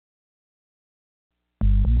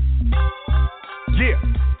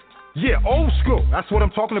Yeah, old school. That's what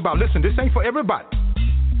I'm talking about. Listen, this ain't for everybody.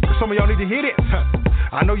 But some of y'all need to hear this.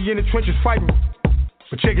 I know you're in the trenches fighting,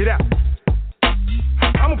 but check it out.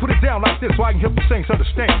 I'm gonna put it down like this so I can help the saints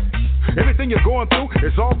understand. Everything you're going through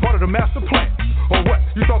is all part of the master plan. Or what?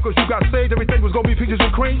 You thought cause you got saved everything was gonna be peaches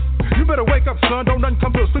and cream? You better wake up, son. Don't nothing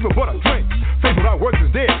come to a sleeper but a dream. Faith without works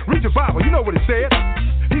is dead. Read your Bible, you know what it said.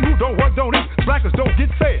 He who don't work don't eat. Slackers don't get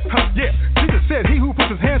fed. Yeah, Jesus said he who puts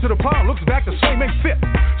his hand to the plow looks back the same ain't fit.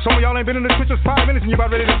 Some of y'all ain't been in the trenches 5 minutes and you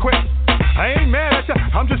about ready to quit. I ain't mad at ya,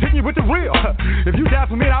 I'm just hitting you with the real. If you died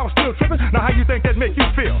for me and I was still tripping, now how you think that make you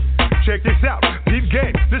feel? Check this out, deep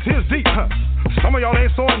game, this here's deep. Some of y'all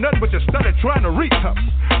ain't sawing nothing but you studied trying to reach.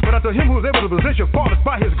 But unto him who is able to position faultless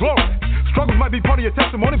by his glory. Struggles might be part of your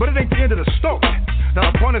testimony, but it ain't the end of the story. Now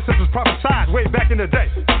the point is this was prophesied way back in the day.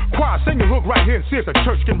 Choir, sing your hook right here and see if the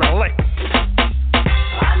church can relate.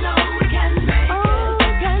 I know we can make it.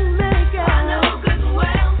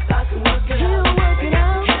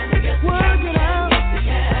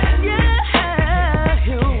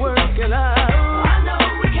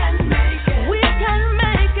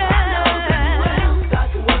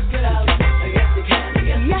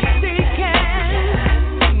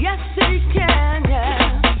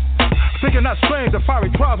 Not strange, the fiery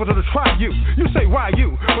trials are to try you. You say, why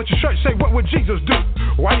you? But your church say, what would Jesus do?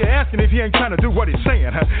 Why you asking if he ain't trying to do what he's saying?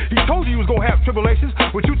 He told you he was going to have tribulations,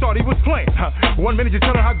 but you thought he was playing. 1 minute you're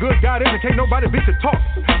telling how good God is and can't nobody beat your talk.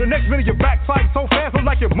 The next minute you're backsliding so fast, it's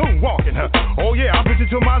like you're moonwalking. Oh yeah, I'm preaching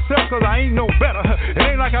to myself cause I ain't no better. It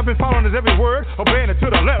ain't like I've been following his every word, obeying it to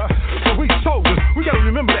the letter. So we soldiers, we gotta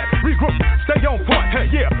remember that. Regroup, stay on point.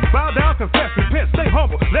 Yeah, bow down, confess, repent, stay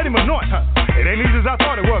humble, let him anoint. It ain't easy as I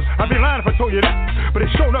thought it was. I'd be lying if I told you that. But it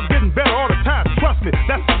showed up getting better all the time. Trust me,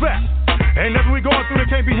 that's a fact. Ain't nothing we going through that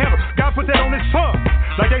can't be handled. God put that on his son.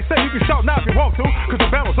 Like they say, you can shout now if you want to, cause the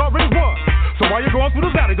battle's already won. So while you're going through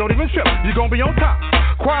the valley, don't even trip. You're gonna be on top.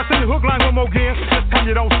 Choir, sing the hook line one more again. This time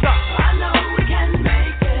you don't stop. I know we can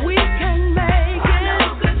make it. We can make it. I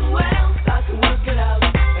know good and well. God can work it out.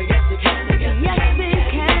 Yes, he can. Yes, he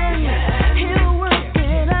can. He'll work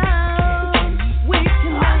it out. We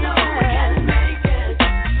can make it.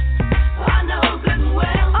 I know good and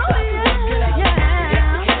well. God can work it out.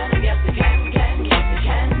 Yes, he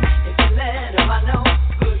can. If you let him, I know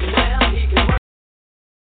good and well he can work.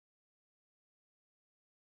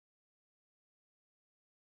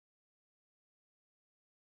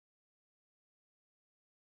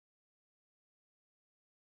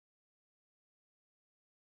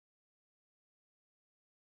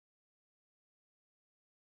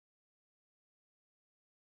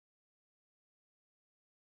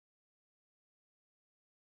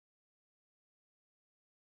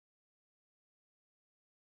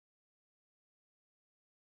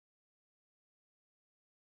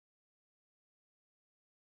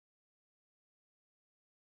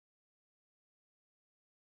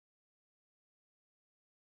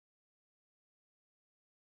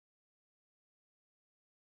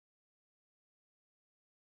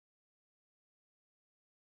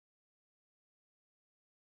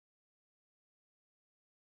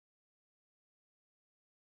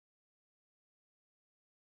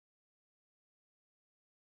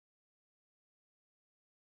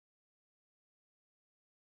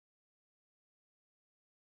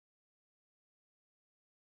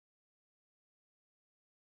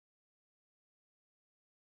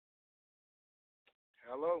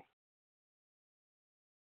 Hello?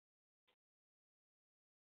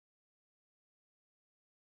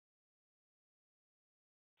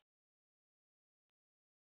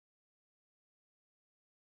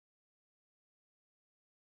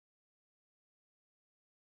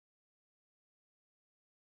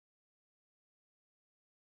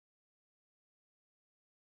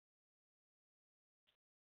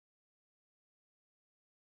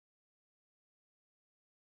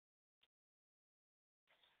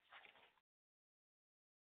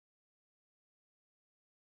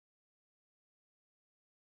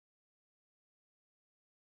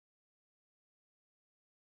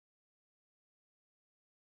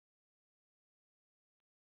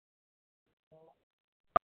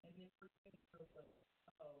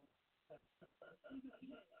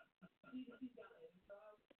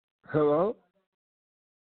 Hello?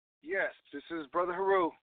 Yes, this is Brother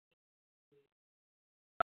Heru.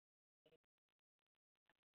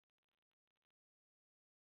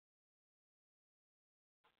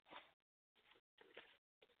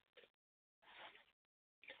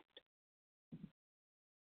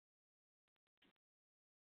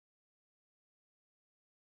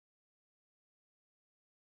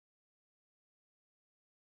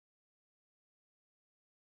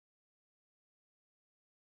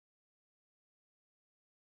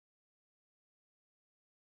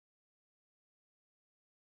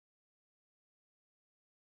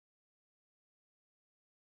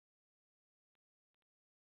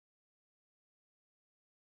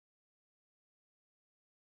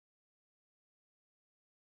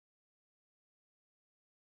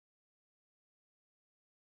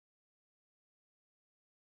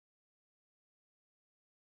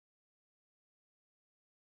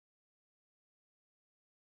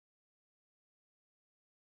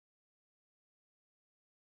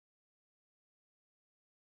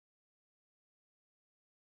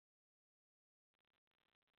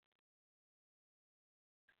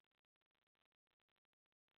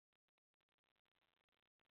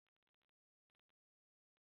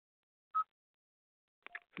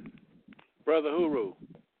 Brother Hu-roo.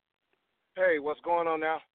 Hey, what's going on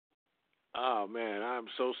now? Oh man, I'm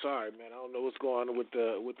so sorry, man. I don't know what's going on with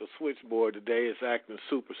the switchboard today. It's acting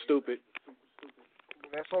super stupid.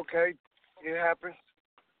 That's okay. It happens.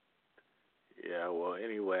 Yeah, well,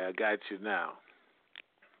 anyway, I got you now.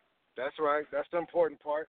 That's right. That's the important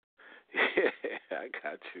part. Yeah, I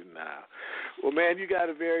got you now. Well, man, you got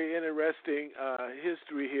a very interesting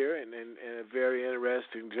history here and a very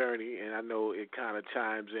interesting journey, and I know it kind of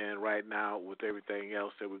chimes in right now with everything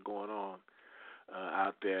else that was going on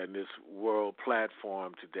out there in this world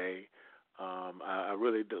platform today. I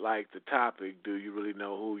really like the topic. Do you really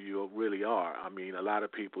know who you really are? I mean, a lot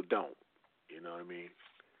of people don't. You know what I mean?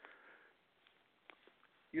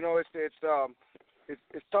 You know,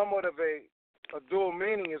 it's somewhat of a dual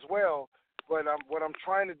meaning as well. But what I'm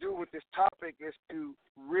trying to do with this topic is to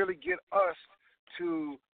really get us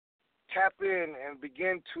to tap in and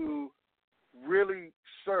begin to really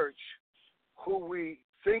search who we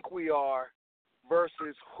think we are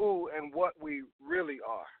versus who and what we really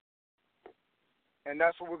are. And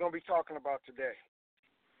that's what we're going to be talking about today.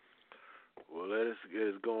 Well, let us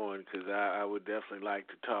get us going, because I would definitely like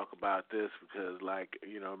to talk about this because, like,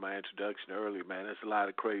 you know, my introduction earlier, man, there's a lot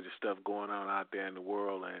of crazy stuff going on out there in the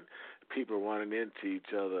world, and people are running into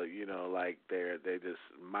each other, you know, like they're just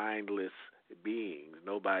mindless beings.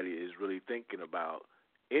 Nobody is really thinking about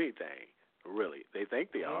anything, really. They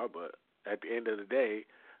think they are, but at the end of the day,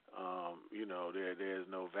 you know, there's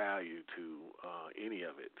no value to any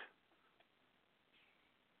of it.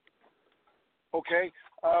 Okay.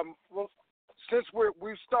 Well, since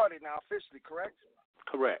we've started now officially, correct?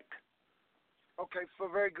 Correct. Okay, so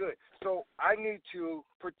very good. So I need to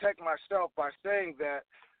protect myself by saying that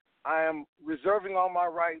I am reserving all my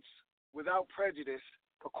rights without prejudice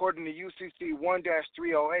according to UCC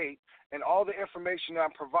 1-308, and all the information that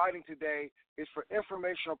I'm providing today is for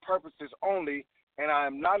informational purposes only, and I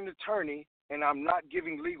am not an attorney, and I'm not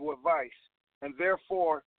giving legal advice. And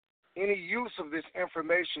therefore, any use of this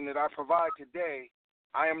information that I provide today,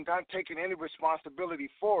 I am not taking any responsibility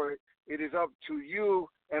for it. It is up to you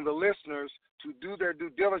and the listeners to do their due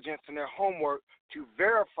diligence and their homework to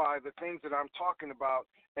verify the things that I'm talking about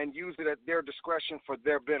and use it at their discretion for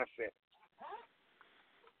their benefit.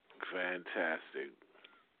 Fantastic.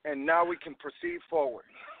 And now we can proceed forward.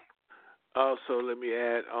 Also, let me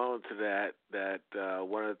add on to that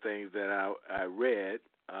one of the things that I read,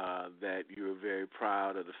 that you were very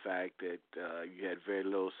proud of the fact that you had very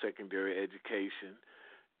little secondary education,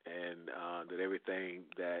 and that everything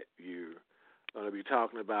that you're going to be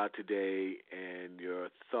talking about today and your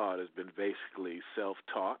thought has been basically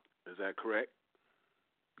self-taught. Is that correct?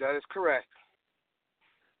 That is correct.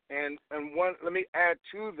 And one, let me add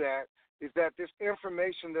to that, is that this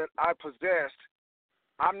information that I possess,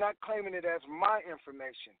 I'm not claiming it as my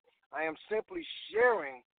information. I am simply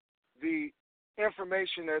sharing the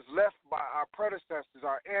information that's left by our predecessors,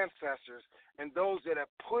 our ancestors, and those that have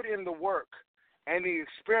put in the work and the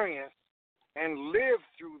experience and lived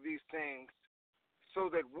through these things so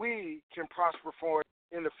that we can prosper forward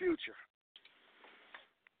in the future.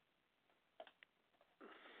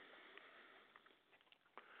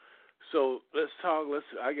 So let's talk.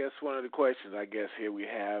 I guess one of the questions here we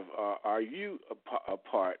have: are you a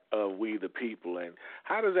part of We the People, and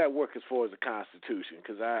how does that work as far as the Constitution?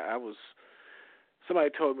 Because somebody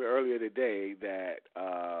told me earlier today that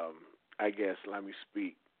let me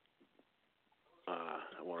speak.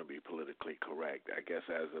 I want to be politically correct. I guess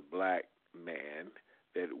as a black man,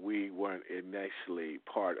 that we weren't initially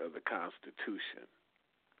part of the Constitution.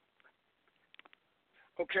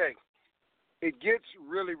 Okay. It gets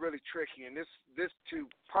really, really tricky, and this to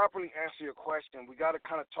properly answer your question, we got to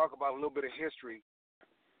kind of talk about a little bit of history.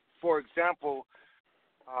 For example,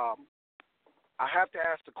 I have to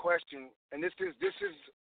ask the question, and this is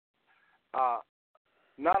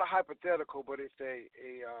not a hypothetical, but it's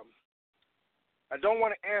I don't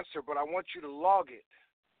want to answer, but I want you to log it.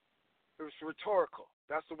 It was rhetorical.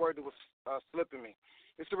 That's the word that was slipping me.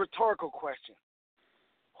 It's a rhetorical question.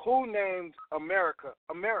 Who named America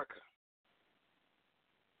America?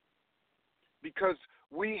 Because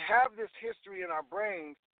we have this history in our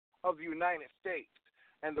brains of the United States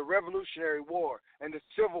and the Revolutionary War and the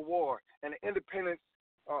Civil War and the independence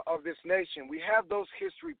of this nation. We have those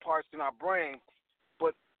history parts in our brain,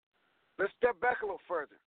 but let's step back a little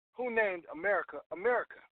further. Who named America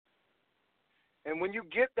America? And when you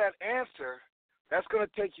get that answer, that's going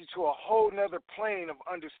to take you to a whole nother plane of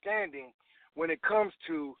understanding when it comes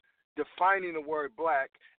to defining the word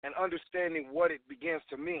black and understanding what it begins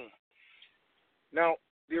to mean. Now,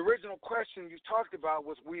 the original question you talked about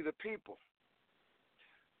was We the People.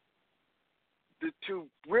 to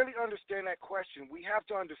really understand that question, we have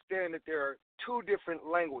to understand that there are two different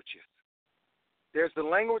languages. There's the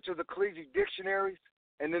language of the collegiate dictionaries,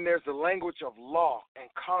 and then there's the language of law and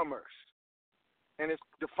commerce. And it's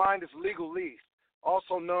defined as legalese,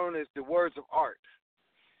 also known as the words of art.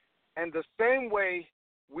 And the same way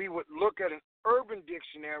we would look at an urban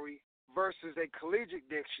dictionary versus a collegiate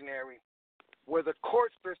dictionary, where the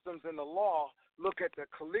court systems and the law look at the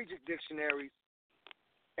collegiate dictionaries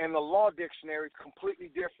and the law dictionaries completely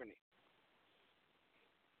differently.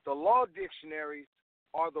 The law dictionaries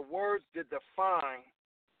are the words that define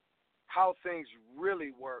how things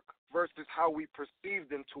really work versus how we perceive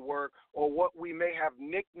them to work, or what we may have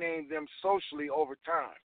nicknamed them socially over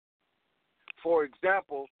time. For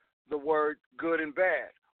example, the word good and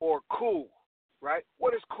bad, or cool, right?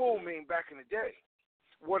 What does cool mean back in the day?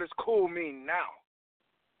 What does cool mean now?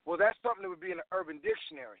 Well, that's something that would be in the urban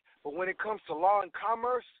dictionary. But when it comes to law and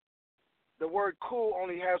commerce, the word cool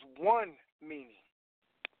only has one meaning.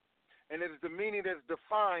 And it is the meaning that is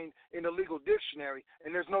defined in the legal dictionary,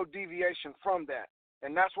 and there's no deviation from that.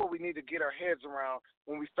 And that's what we need to get our heads around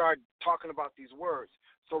when we start talking about these words.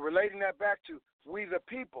 So relating that back to we the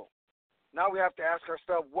people, now we have to ask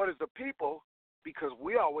ourselves, what is the people? Because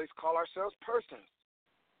we always call ourselves persons.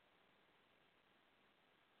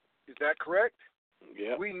 Is that correct?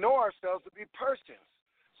 Yeah. We know ourselves to be persons.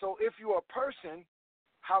 So if you are a person,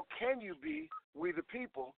 how can you be we the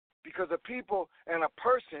people? Because a people and a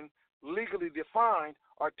person, legally defined,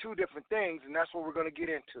 are two different things, and that's what we're going to get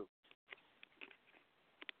into.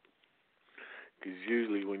 Because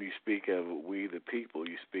usually when you speak of we the people,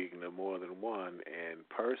 you're speaking of more than one, and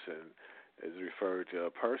person is referred to a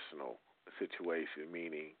personal situation,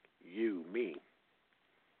 meaning you, me,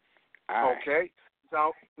 I. Okay.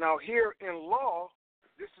 Now here in law,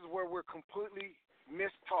 this is where we're completely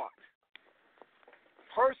mistaught.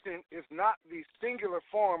 Person is not the singular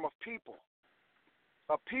form of people.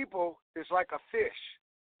 A people is like a fish.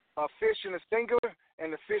 A fish in a singular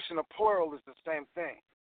and a fish in a plural is the same thing.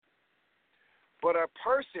 But a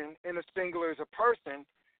person in a singular is a person,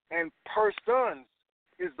 and persons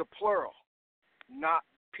is the plural, not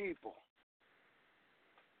people.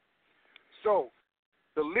 So,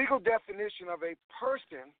 the legal definition of a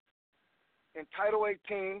person in Title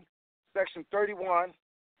 18, Section 31,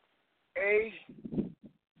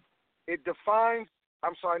 it defines,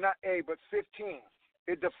 I'm sorry, not A, but 15.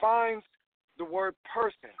 It defines the word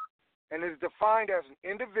person, and it is defined as an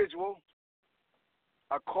individual,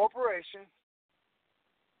 a corporation,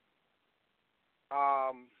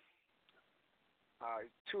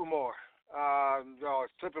 two more.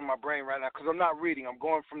 It's slipping my brain right now because I'm not reading. I'm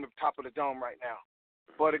going from the top of the dome right now.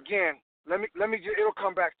 But again, let me. It'll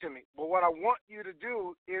come back to me. But what I want you to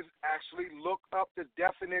do is actually look up the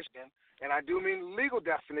definition, and I do mean legal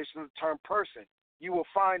definition of the term person. You will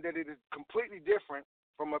find that it is completely different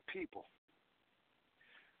from a people.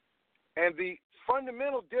 And the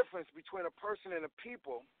fundamental difference between a person and a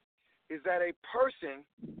people is that a person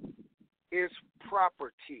is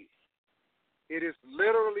property. It is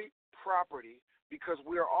literally property because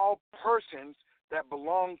we are all persons that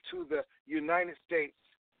belong to the United States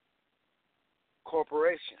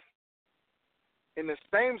corporation. In the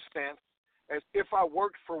same sense as if I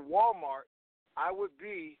worked for Walmart, I would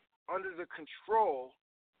be under the control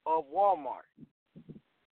of Walmart.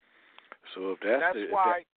 So if that's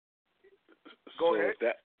why. Go ahead.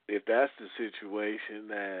 If that's the situation,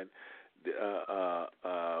 then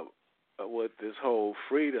what this whole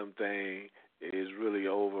freedom thing is really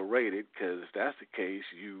overrated, because if that's the case,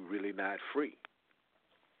 you really not free.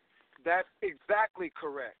 That's exactly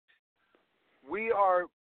correct. We are,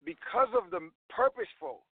 because of the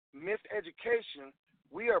purposeful miseducation,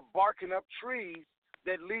 we are barking up trees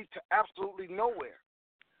that lead to absolutely nowhere.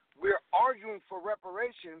 We're arguing for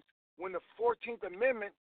reparations when the 14th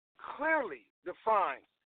Amendment clearly defines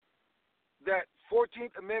that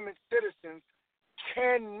 14th Amendment citizens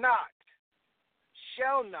cannot,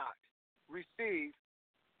 shall not receive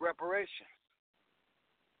reparations.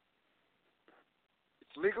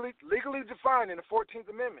 It's legally defined in the 14th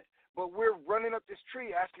Amendment, but we're running up this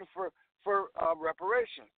tree asking for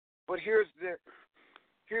reparations. But here's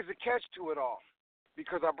the catch to it all,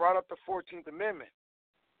 because I brought up the 14th Amendment.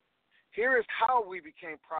 Here is how we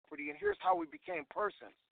became property, and here's how we became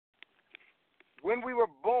persons. When we were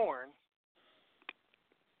born,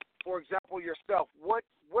 for example, yourself,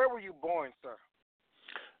 where were you born, sir?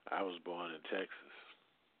 I was born in Texas.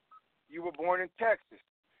 You were born in Texas.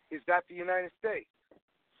 Is that the United States?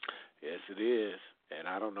 Yes, it is. And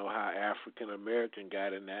I don't know how African American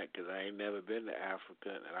got in that, because I ain't never been to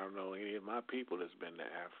Africa, and I don't know any of my people that's been to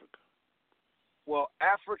Africa. Well,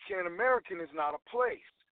 African American is not a place,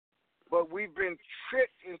 but we've been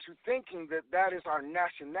tricked into thinking that that is our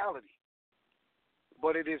nationality,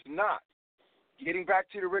 but it is not. Getting back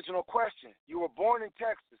to the original question, you were born in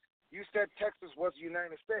Texas. You said Texas was the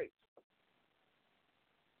United States.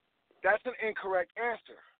 That's an incorrect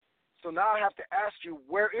answer. So now I have to ask you,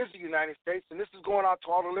 where is the United States? And this is going out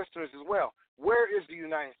to all the listeners as well. Where is the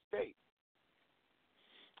United States?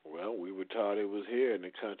 Well, we were taught it was here in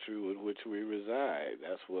the country with which we reside.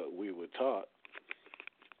 That's what we were taught.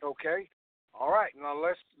 Okay. All right. Now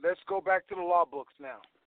let's go back to the law books now.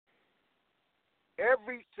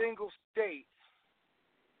 Every single state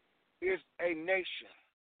is a nation.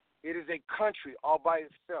 It is a country all by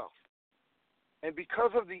itself. And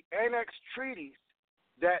because of the annex treaties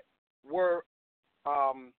that were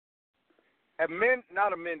not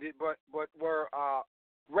amended, but were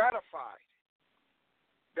ratified,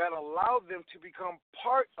 that allowed them to become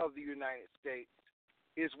part of the United States,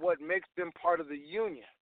 is what makes them part of the Union.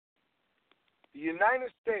 The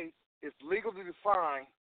United States is legally defined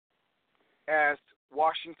as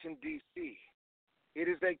Washington, D.C. It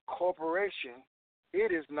is a corporation.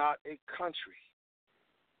 It is not a country.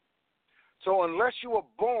 So unless you were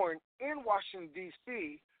born in Washington,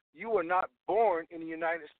 D.C., you were not born in the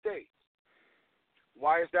United States.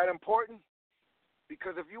 Why is that important?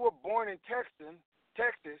 Because if you were born in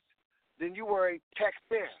Texas, then you were a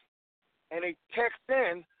Texan. And a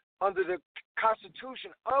Texan, under the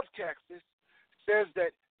Constitution of Texas, says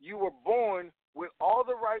that you were born with all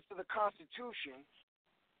the rights of the Constitution.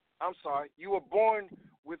 You were born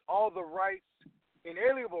with all the rights,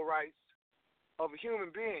 inalienable rights of a human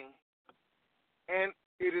being, and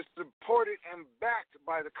it is supported and backed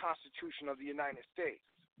by the Constitution of the United States.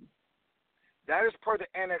 That is per the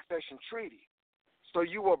Annexation Treaty. So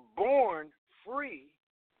you were born free,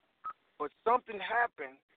 but something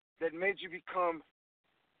happened that made you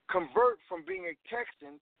convert from being a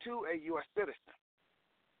Texan to a U.S. citizen.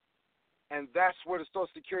 And that's where the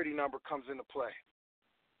Social Security number comes into play.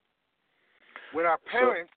 When our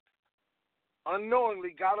parents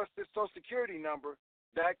unknowingly got us this Social Security number,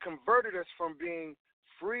 that converted us from being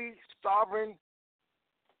free, sovereign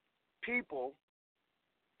people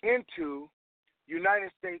into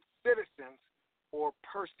United States citizens or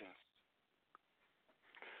persons.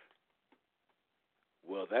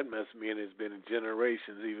 Well, that must mean it's been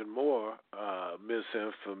generations even more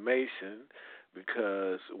misinformation,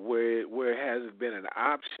 because where has it been an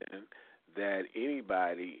option that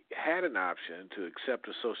anybody had an option to accept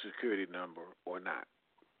a Social Security number or not?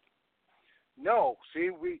 No.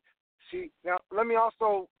 Now let me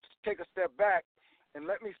also take a step back and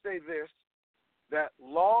let me say this, that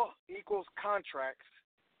law equals contracts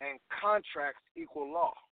and contracts equal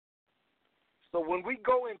law. So when we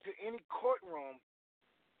go into any courtroom,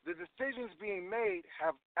 the decisions being made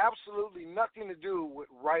have absolutely nothing to do with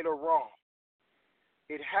right or wrong.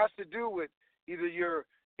 It has to do with either you're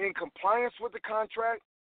in compliance with the contract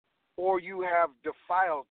or you have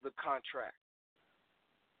defiled the contract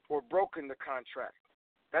or broken the contract.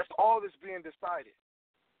 That's all that's being decided.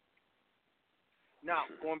 Now,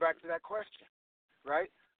 going back to that question, right?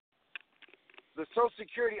 The Social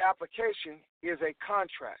Security application is a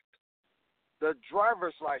contract. The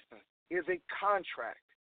driver's license is a contract.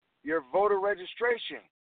 Your voter registration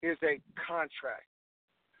is a contract.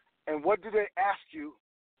 And what do they ask you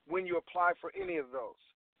when you apply for any of those?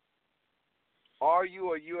 Are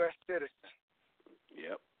you a U.S. citizen?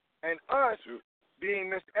 Yep. And us, being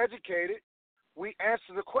miseducated, we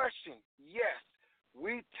answer the question, yes.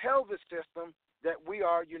 We tell the system that we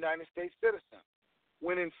are United States citizens,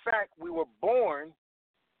 when in fact we were born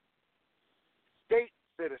state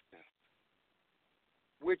citizens,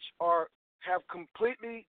 which have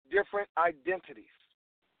completely different identities.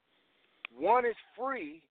 One is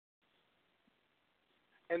free,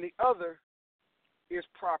 and the other is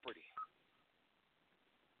property.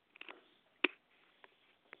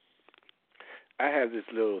 I have this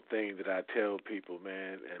little thing that I tell people,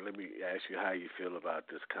 man, and let me ask you how you feel about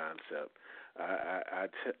this concept. I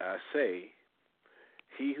say,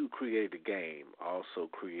 he who created the game also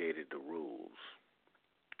created the rules.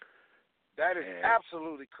 That is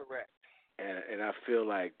absolutely correct. And I feel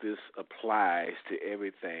like this applies to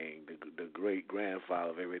everything, the great-grandfather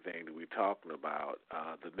of everything that we're talking about,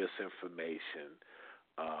 the misinformation,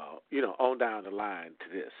 on down the line to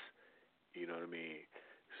this. You know what I mean?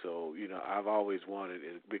 So, I've always wanted,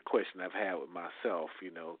 a big question I've had with myself,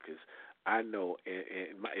 because I know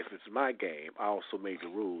if it's my game, I also make the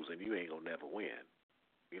rules, and you ain't going to never win.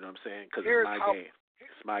 You know what I'm saying? Because it's my game.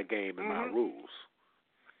 It's my game and my rules.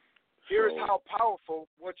 Here's how powerful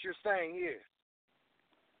what you're saying is.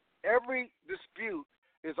 every dispute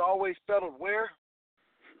is always settled where?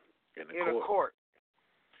 In a court.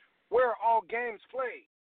 Where are all games played?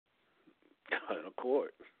 In a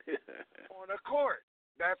court. On a court.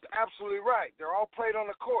 That's absolutely right. They're all played on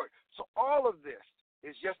a court. So all of this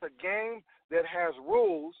is just a game that has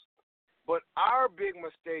rules, but our big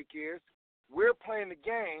mistake is we're playing the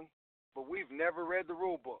game, but we've never read the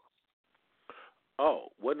rule books. Oh,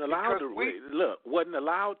 wasn't allowed to read. Look, wasn't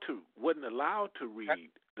allowed to read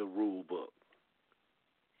the rule book.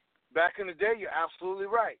 Back in the day, you're absolutely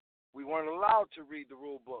right. We weren't allowed to read the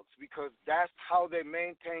rule books because that's how they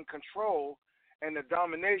maintained control and the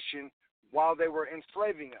domination while they were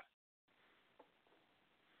enslaving us.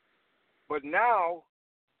 But now,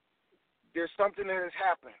 there's something that has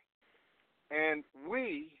happened. And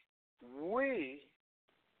we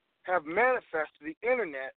have manifested the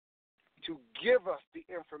internet to give us the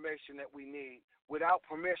information that we need without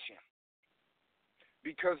permission.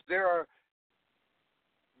 Because there are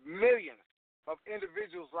millions of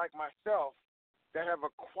individuals like myself that have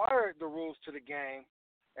acquired the rules to the game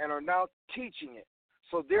and are now teaching it.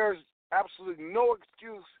 So there's absolutely no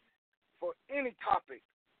excuse for any topic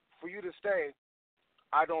for you to say,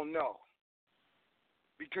 I don't know.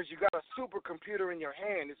 Because you got a supercomputer in your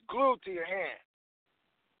hand. It's glued to your hand.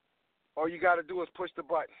 All you got to do is push the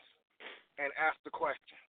buttons and ask the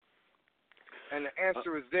question. And the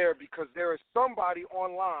answer is there because there is somebody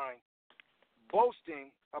online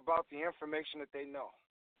boasting about the information that they know.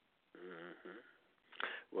 Mm-hmm.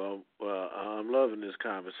 Well, I'm loving this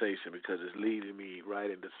conversation because it's leading me right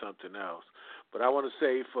into something else. But I want to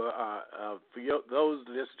say for those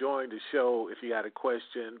that just joined the show, if you got a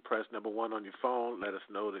question, press number 1 on your phone. Let us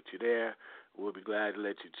know that you're there. We'll be glad to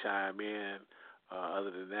let you chime in.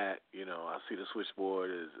 Other than that, I see the switchboard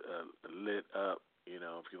is lit up.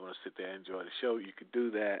 If you want to sit there and enjoy the show, you can do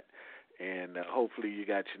that. And hopefully you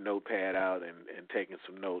got your notepad out and taking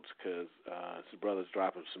some notes because this brother's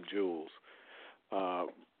dropping some jewels.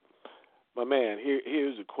 My man,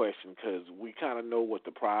 here's a question because we kind of know what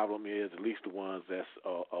the problem is, at least the ones that's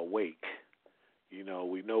awake. We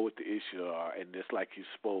know what the issues are, and just like you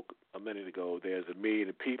spoke a minute ago, there's a million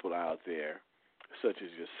of people out there, such as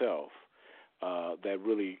yourself, that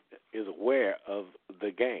really is aware of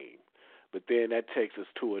the game. But then that takes us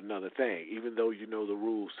to another thing. Even though you know the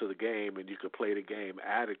rules to the game and you can play the game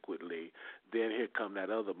adequately, then here come that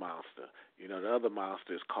other monster. The other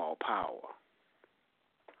monster is called power.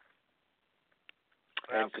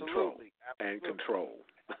 And control. And control.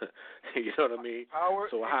 You know what I mean? Power.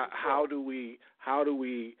 So how do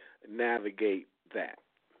we navigate that?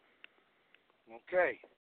 Okay.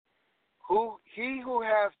 He who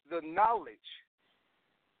has the knowledge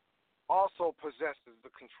also possesses the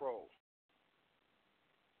control.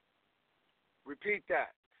 Repeat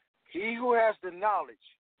that. He who has the knowledge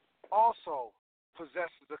also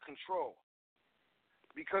possesses the control.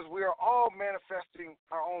 Because we are all manifesting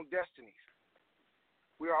our own destinies.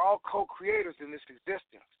 We are all co-creators in this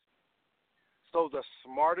existence. So the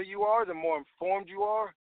smarter you are, the more informed you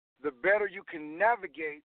are, the better you can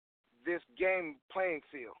navigate this game playing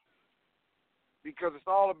field. Because it's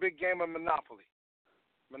all a big game of Monopoly.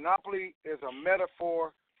 Monopoly is a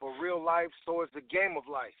metaphor for real life, so is the game of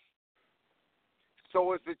life.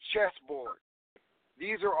 So is the chessboard.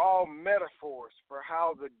 These are all metaphors for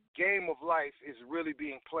how the game of life is really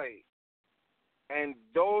being played. And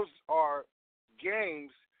those are games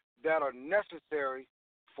that are necessary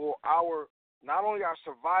for our, not only our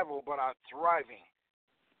survival, but our thriving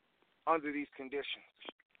under these conditions.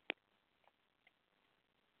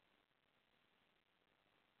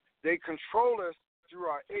 They control us through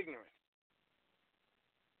our ignorance.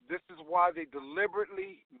 This is why they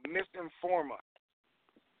deliberately misinform us.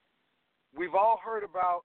 We've all heard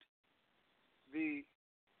about the,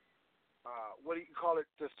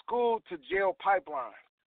 the school to jail pipeline.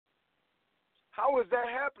 How is that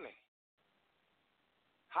happening?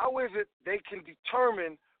 How is it they can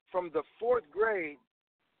determine from the 4th grade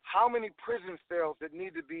how many prison cells that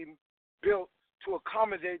need to be built to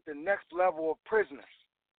accommodate the next level of prisoners?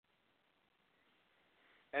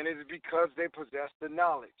 And it is because they possess the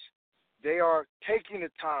knowledge. They are taking the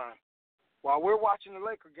time while we're watching the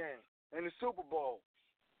Laker game and the Super Bowl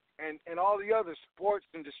and all the other sports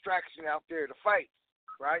and distraction out there, the fights,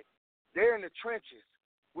 right? They're in the trenches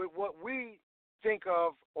with what we think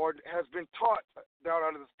of or has been taught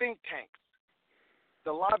out of the think tanks,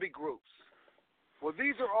 the lobby groups. Well,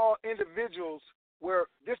 these are all individuals where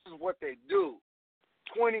this is what they do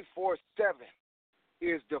 24/7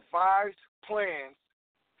 is devise plans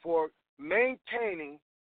for maintaining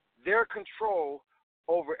their control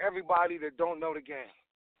over everybody that don't know the game.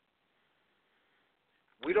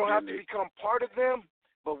 We don't have to become part of them,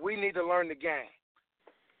 but we need to learn the game.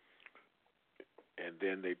 And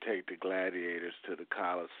then they take the gladiators to the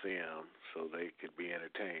Coliseum so they could be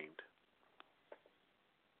entertained.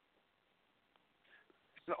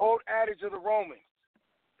 It's an old adage of the Romans.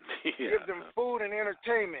 Yeah. Give them food and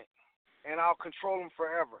entertainment, and I'll control them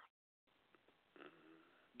forever.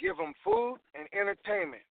 Give them food and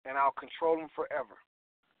entertainment, and I'll control them forever.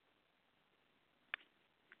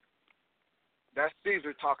 That's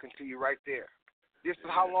Caesar talking to you right there. This is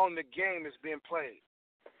how long the game is being played.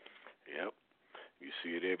 Yep. You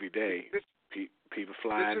see it every day. People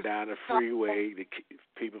flying down the freeway,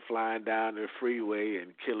 people flying down the freeway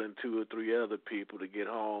and killing 2 or 3 other people to get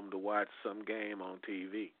home to watch some game on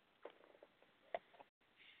TV.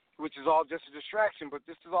 Which is all just a distraction, but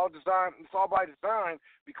this is all designed. It's all by design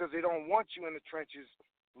because they don't want you in the trenches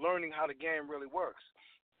learning how the game really works.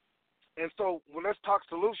 And so, let's talk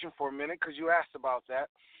solution for a minute because you asked about that.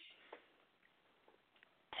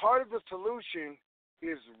 Part of the solution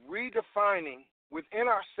is redefining within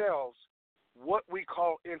ourselves what we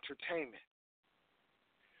call entertainment.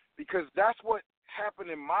 Because that's what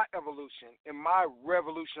happened in my evolution, in my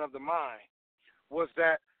revolution of the mind, was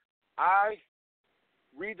that I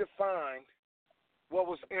redefined what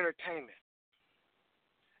was entertainment.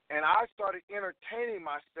 And I started entertaining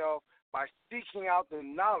myself by seeking out the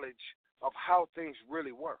knowledge of how things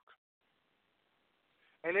really work.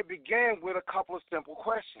 And it began with a couple of simple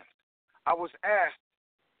questions. I was asked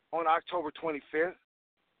on October 25th,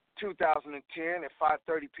 2010 at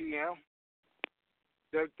 5:30 p.m.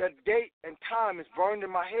 The date and time is burned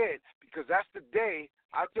in my head because that's the day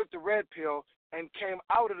I took the red pill and came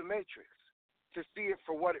out of the matrix to see it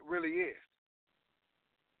for what it really is.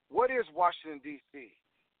 What is Washington, D.C.?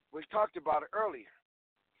 We talked about it earlier.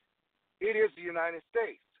 It is the United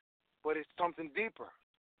States, but it's something deeper.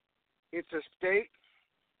 It's a state,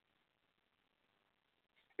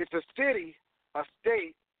 it's a city, a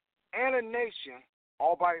state, and a nation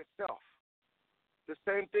all by itself. The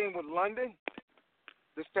same thing with London,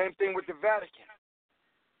 the same thing with the Vatican.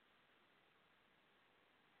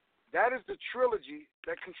 That is the trilogy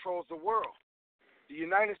that controls the world. The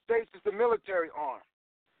United States is the military arm.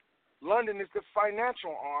 London is the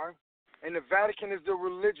financial arm, and the Vatican is the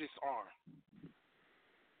religious arm.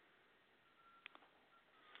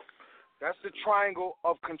 That's the triangle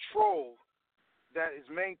of control that is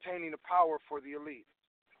maintaining the power for the elite.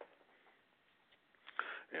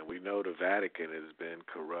 And we know the Vatican has been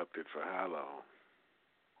corrupted for how long?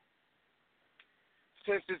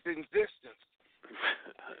 Since its existence.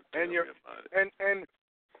 and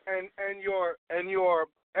your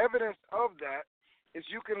evidence of that is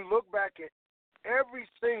you can look back at every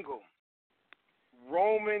single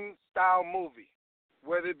Roman style movie,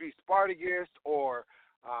 whether it be Spartacus or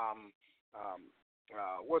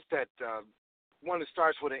what's that one that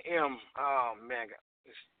starts with an M? Oh man,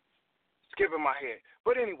 it's skipping my head.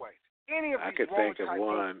 But anyway, any of these I could Roman think of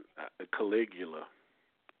one, Caligula.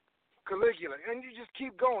 Caligula, and you just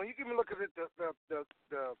keep going. You can even look at it,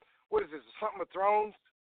 the what is this? Something of Thrones.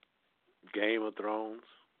 Game of Thrones.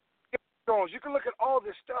 You can look at all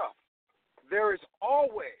this stuff. There is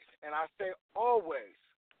always, and I say always,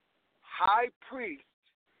 high priests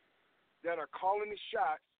that are calling the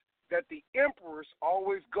shots that the emperors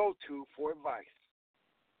always go to for advice.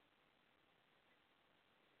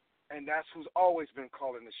 And that's who's always been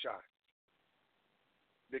calling the shots.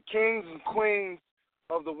 The kings and queens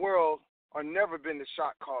of the world are never been the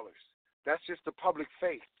shot callers. That's just the public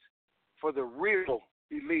face for the real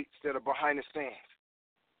elites that are behind the scenes.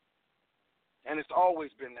 And it's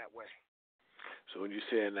always been that way. So when you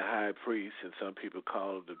say in the high priest, and some people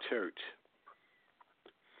call it the church.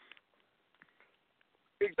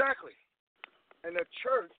 Exactly. And the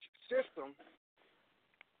church system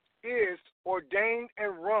is ordained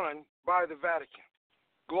and run by the Vatican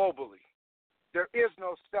globally. There is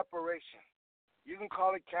no separation. You can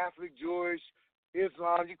call it Catholic, Jewish,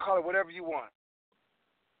 Islam, you call it whatever you want.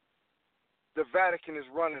 The Vatican is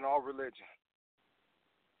running all religion.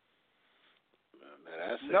 Now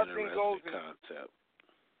that's an Nothing interesting concept.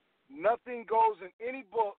 Nothing goes in any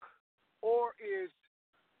book or is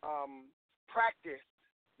practiced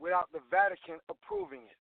without the Vatican approving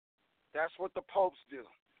it. That's what the popes do.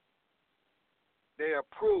 They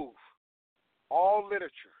approve all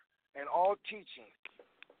literature and all teaching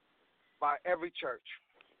by every church.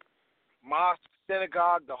 Mosque,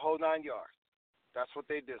 synagogue, the whole 9 yards. That's what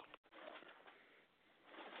they do.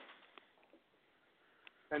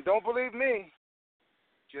 And don't believe me,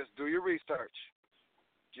 just do your research.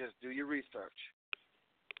 Just do your research.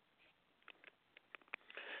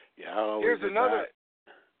 Yeah, I always Here's another.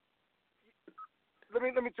 let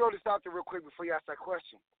me throw this out there real quick before you ask that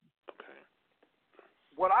question. Okay.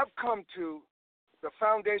 What I've come to, the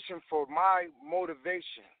foundation for my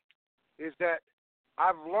motivation is that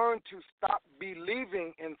I've learned to stop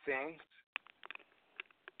believing in things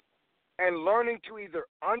and learning to either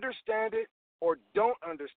understand it or don't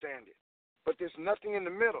understand it. But there's nothing in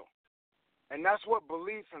the middle. And that's what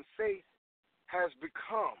belief and faith has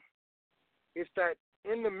become. It's that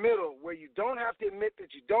in the middle where you don't have to admit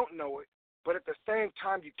that you don't know it, but at the same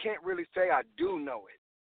time you can't really say I do know it.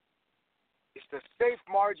 It's the safe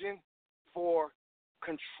margin for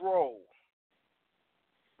control.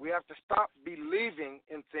 We have to stop believing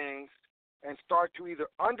in things and start to either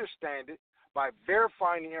understand it by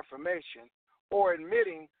verifying the information or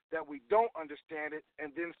admitting that we don't understand it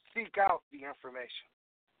and then seek out the information.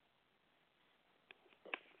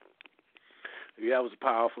 Yeah, that was a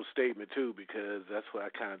powerful statement, too, because that's what I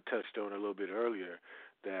kind of touched on a little bit earlier,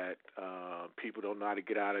 that people don't know how to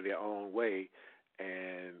get out of their own way.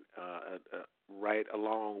 And right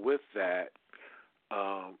along with that,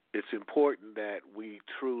 it's important that we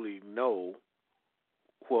truly know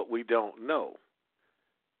what we don't know.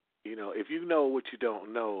 You know, if you know what you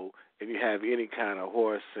don't know and you have any kind of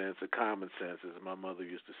horse sense or common sense, as my mother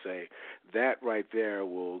used to say, that right there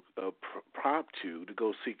will prompt you to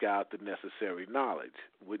go seek out the necessary knowledge.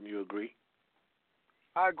 Wouldn't you agree?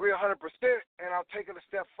 I agree 100%, and I'll take it a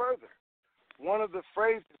step further. One of the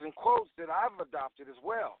phrases and quotes that I've adopted as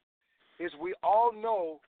well is we all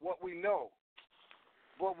know what we know,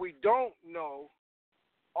 but we don't know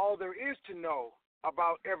all there is to know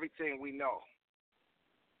about everything we know.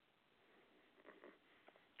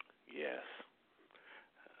 Yes.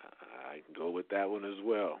 I can go with that one as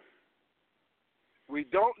well. We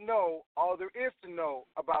don't know all there is to know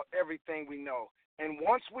about everything we know. And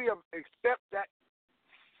once we accept that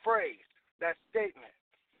phrase, that statement,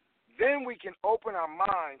 then we can open our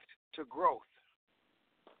minds to growth.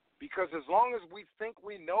 Because as long as we think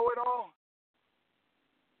we know it all,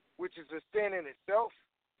 which is a sin in itself,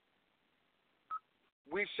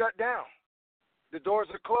 we've shut down. The doors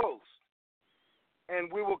are closed. And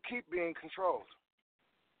we will keep being controlled.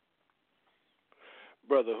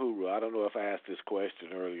 Brother Hu-roo, I don't know if I asked this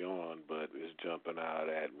question early on, but it's jumping out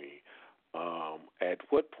at me. At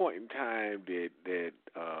what point in time did the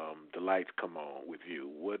lights come on with you?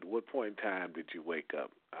 What point in time did you wake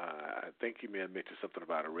up? I think you may have mentioned something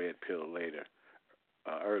about a red pill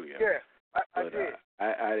earlier. Yeah, I did.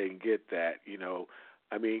 I didn't get that, you know.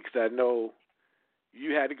 I mean, because I know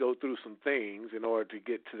you had to go through some things in order to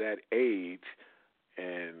get to that age.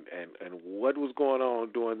 And what was going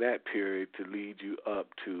on during that period to lead you up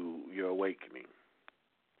to your awakening?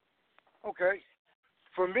 Okay.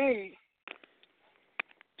 For me,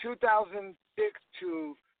 2007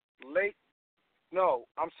 to late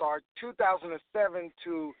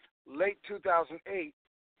 2008,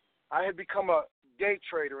 I had become a day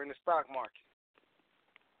trader in the stock market.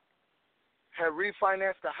 Had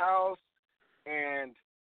refinanced the house and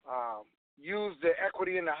used the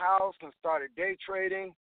equity in the house and started day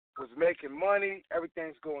trading, was making money,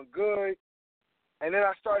 everything's going good. And then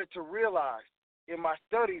I started to realize in my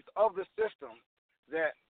studies of the system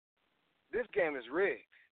that this game is rigged.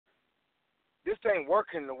 This ain't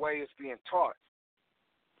working the way it's being taught.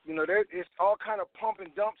 You know, it's all kind of pump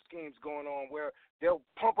and dump schemes going on where they'll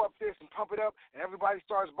pump up this and pump it up, and everybody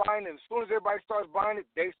starts buying it. And as soon as everybody starts buying it,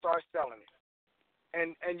 they start selling it.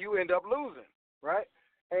 And you end up losing, right?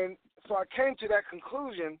 And so I came to that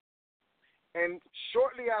conclusion, and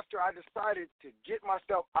shortly after I decided to get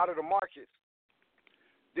myself out of the markets,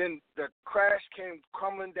 then the crash came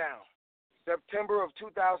crumbling down. September of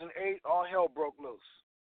 2008, all hell broke loose.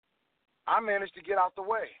 I managed to get out the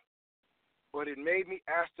way, but it made me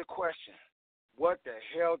ask the question, what the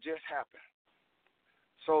hell just happened?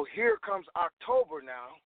 So here comes October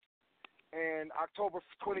now, and October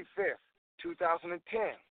 25th,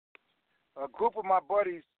 2010. A group of my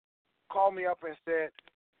buddies called me up and said,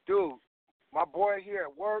 dude, my boy here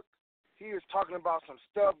at work, he is talking about some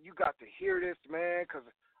stuff. You got to hear this, man, because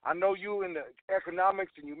I know you in the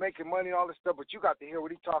economics and you making money and all this stuff, but you got to hear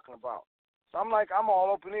what he's talking about. So I'm like, I'm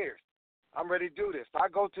all open ears. I'm ready to do this. So I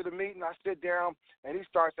go to the meeting, I sit down, and he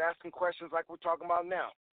starts asking questions like we're talking about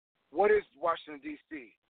now. What is Washington,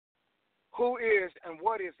 D.C.? Who is and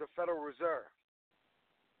what is the Federal Reserve?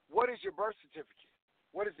 What is your birth certificate?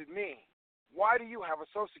 What does it mean? Why do you have a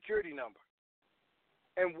Social Security number?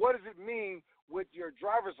 And what does it mean with your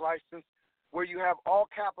driver's license where you have all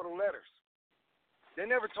capital letters? They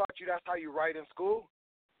never taught you that's how you write in school,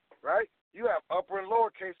 right? You have upper and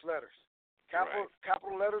lowercase letters.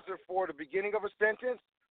 Capital letters are for the beginning of a sentence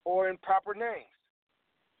or in proper names.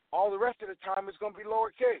 all the rest of the time it's going to be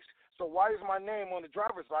lowercase. So why is my name on the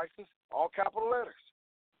driver's license all capital letters?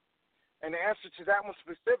 And the answer to that one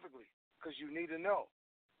specifically, because you need to know,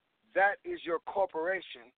 that is your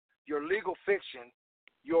corporation, your legal fiction,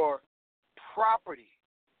 your property,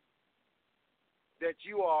 that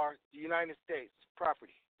you are the United States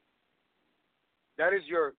property. That is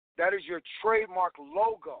your trademark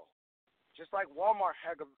logo. Just like Walmart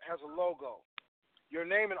has a logo. Your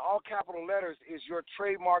name in all capital letters is your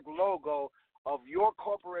trademark logo of your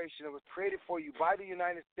corporation that was created for you by the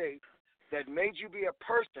United States that made you be a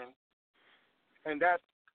person, and that's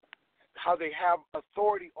how they have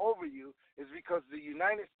authority over you, is because the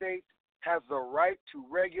United States has the right to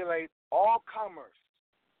regulate all commerce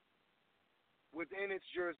within its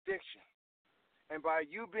jurisdiction. And by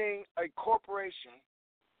you being a corporation,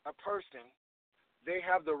 a person, they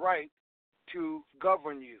have the right to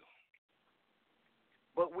govern you.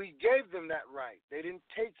 But we gave them that right. They didn't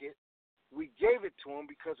take it. We gave it to them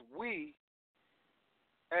because we,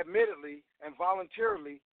 admittedly and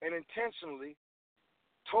voluntarily and intentionally,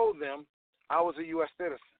 told them I was a U.S.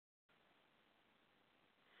 citizen.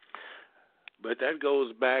 But that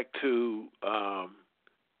goes back to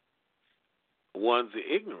one's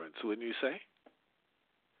ignorance, wouldn't you say?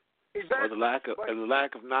 Exactly. Or the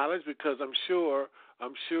lack of knowledge, because I'm sure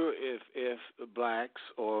if blacks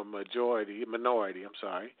or minority,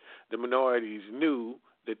 the minorities knew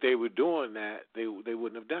that they were doing that, they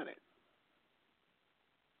wouldn't have done it.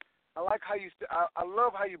 I like how I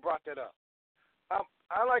love how you brought that up.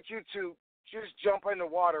 I like you to just jump in the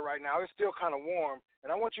water right now. It's still kind of warm,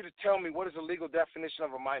 and I want you to tell me what is the legal definition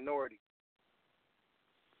of a minority.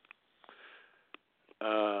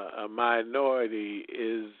 A minority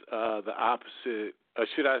is the opposite, or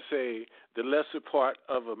should I say, the lesser part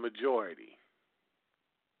of a majority.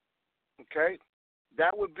 Okay,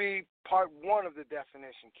 that would be part one of the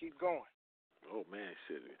definition. Keep going. Oh man,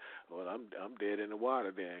 shit. Well, I'm dead in the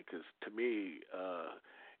water then, because to me,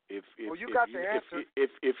 if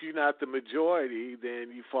you're not the majority,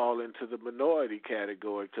 then you fall into the minority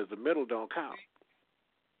category, because the middle don't count.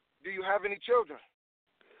 Do you have any children?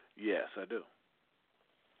 Yes, I do.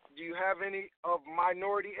 Do you have any of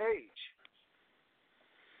minority age?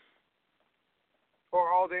 Or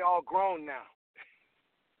are they all grown now?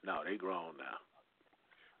 No, they grown now.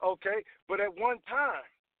 Okay, but at one time,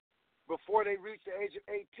 before they reached the age of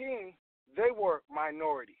 18, they were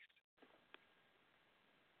minorities.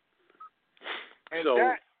 And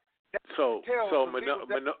So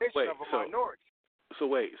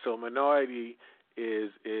minority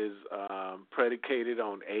is predicated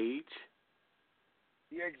on age?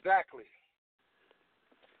 Yeah, exactly.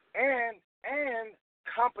 And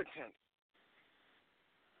competence.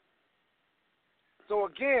 So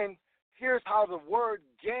again, here's how the word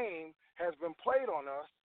game has been played on us,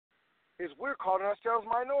 is we're calling ourselves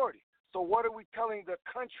minority. So what are we telling the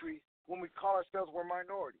country when we call ourselves we're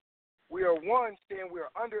minority? We are, one, saying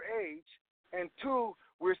we're underage, and two,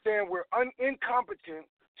 we're saying we're incompetent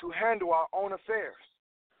to handle our own affairs.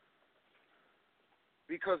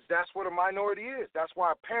 Because that's what a minority is. That's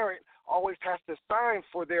why a parent always has to sign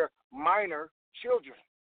for their minor children,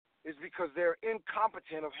 is because they're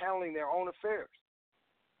incompetent of handling their own affairs.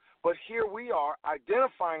 But here we are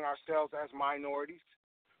identifying ourselves as minorities,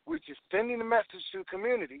 which is sending the message to the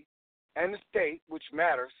community and the state, which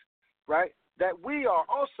matters, right, that we are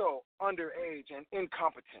also underage and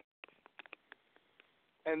incompetent.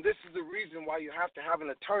 And this is the reason why you have to have an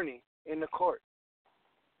attorney in the court.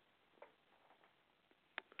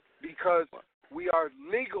 Because we are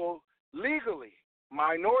legally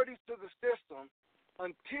minorities to the system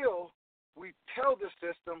until we tell the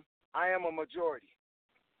system, I am a majority.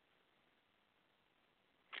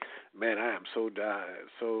 Man, I am so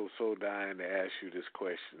dying to ask you this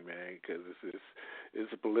question, man, because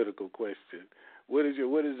it's a political question. What is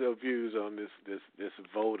your views on this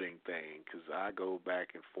voting thing? Because I go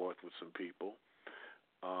back and forth with some people.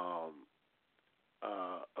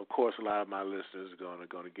 Of course, a lot of my listeners are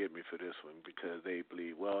going to get me for this one, because they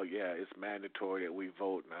believe, well, yeah, it's mandatory that we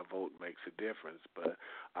vote, and our vote makes a difference. But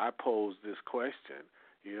I pose this question.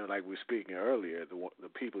 You know, like we were speaking earlier, the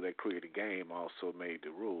people that create the game also made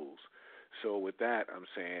the rules. So with that, I'm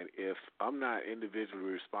saying, if I'm not individually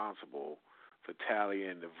responsible for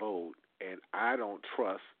tallying the vote, and I don't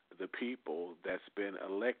trust the people that's been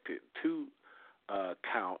elected to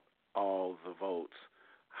count all the votes,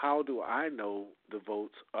 how do I know the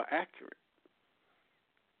votes are accurate?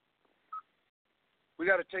 We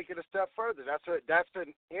got to take it a step further. That's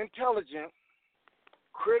an intelligent,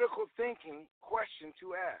 critical thinking question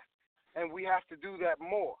to ask, and we have to do that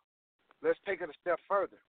more. Let's take it a step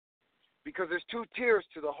further. because there's two tiers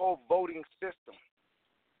to the whole voting system.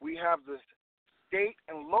 We have the state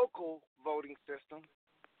and local voting system,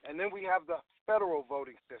 and then we have the federal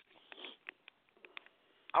voting system.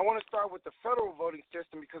 I want to start with the federal voting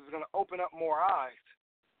system because it's going to open up more eyes,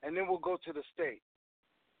 and then we'll go to the state.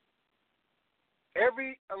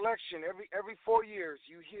 Every election, every 4 years,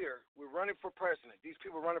 you hear we're running for president. These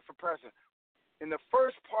people are running for president. In the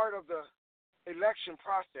first part of the election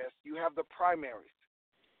process, you have the primaries.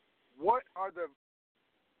 What are the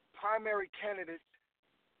primary candidates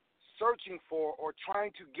searching for or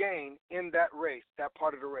trying to gain in that race, that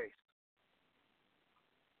part of the race?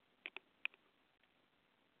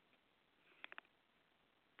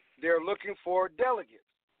 They're looking for delegates.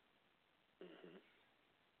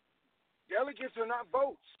 Delegates are not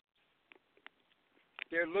votes.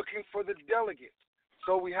 They're looking for the delegates.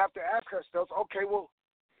 So we have to ask ourselves, okay, well,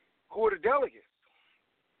 who are the delegates?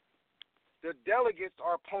 The delegates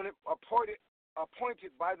are appointed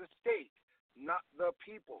by the state, not the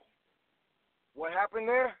people. What happened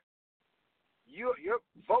there? Your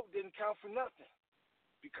vote didn't count for nothing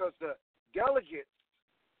because the delegates,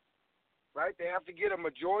 right, they have to get a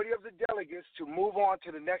majority of the delegates to move on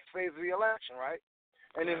to the next phase of the election, right?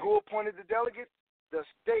 And then who appointed the delegates? The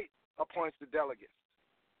state appoints the delegates.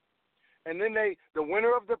 And then the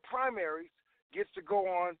winner of the primaries gets to go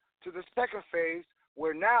on to the second phase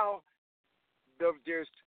where now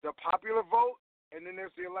there's the popular vote and then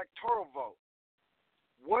there's the electoral vote.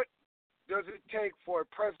 What does it take for a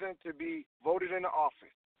president to be voted into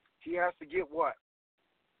office? He has to get what?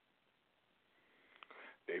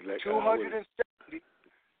 270.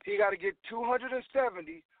 He got to get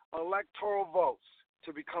 270 electoral votes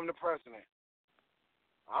to become the president.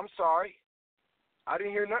 I'm sorry. I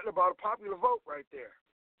didn't hear nothing about a popular vote right there.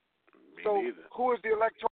 Me so neither. Who is the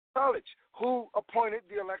Electoral College? Who appointed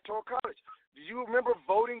the Electoral College? Do you remember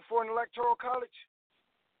voting for an Electoral College?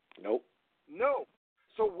 Nope. No.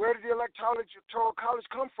 So where did the Electoral College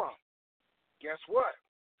come from? Guess what?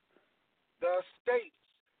 The states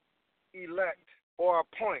elect or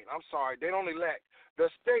appoint. I'm sorry, they don't elect. The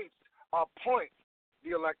states appoint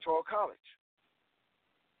the Electoral College.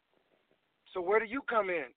 So where do you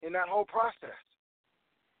come in that whole process?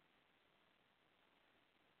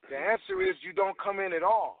 The answer is you don't come in at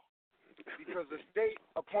all because the state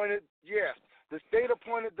appointed, yes, the state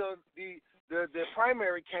appointed the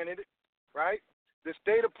primary candidate, right? The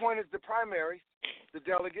state appointed the primaries, the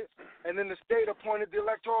delegates, and then the state appointed the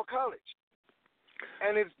Electoral College.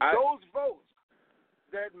 And it's those votes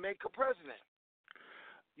that make a president.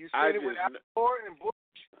 You seen it with Al Gore and Bush.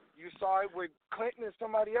 You saw it with Clinton and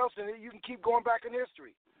somebody else, and you can keep going back in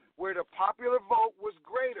history, where the popular vote was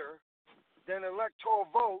greater than the electoral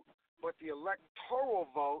vote, but the electoral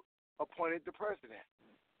vote appointed the president.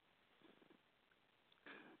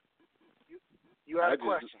 You had a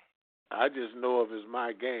question. I just know if it's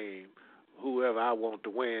my game, whoever I want to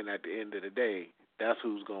win at the end of the day, that's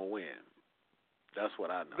who's going to win. That's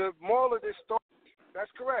what I know. The moral of this story,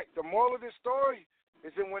 that's correct. The moral of this story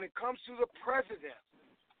is that when it comes to the president,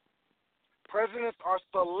 presidents are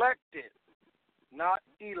selected, not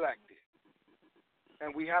elected.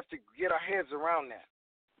 And we have to get our heads around that.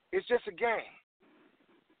 It's just a game.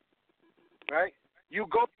 Right?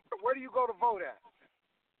 Where do you go to vote at?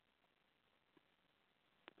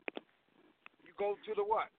 You go to the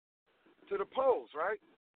what? To the polls, right?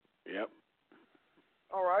 Yep.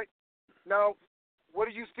 All right. Now, what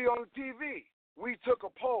do you see on the TV? We took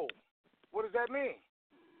a poll. What does that mean?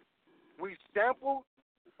 We sampled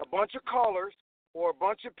a bunch of callers or a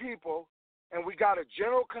bunch of people, and we got a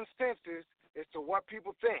general consensus as to what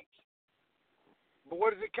people think. But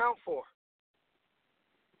what does it count for?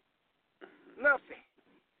 Nothing.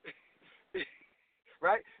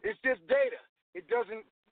 Right? It's just data. It doesn't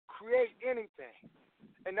create anything.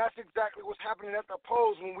 And that's exactly what's happening at the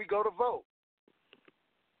polls when we go to vote.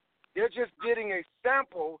 They're just getting a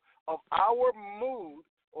sample of our mood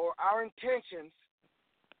or our intentions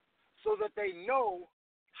so that they know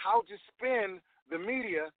how to spin the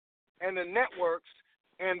media and the networks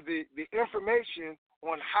and the information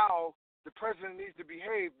on how the president needs to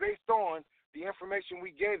behave based on the information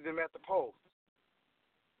we gave them at the polls.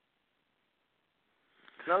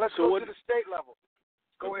 Now let's go to the state level.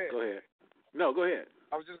 Go ahead. Go ahead. No, go ahead.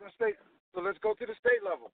 I was just going to say, so let's go to the state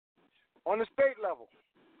level. On the state level,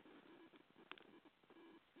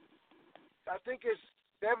 I think it's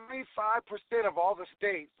 75% of all the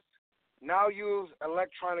states now use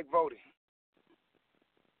electronic voting.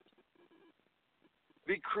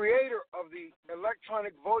 The creator of the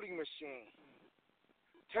electronic voting machine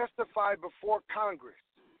testified before Congress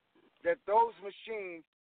that those machines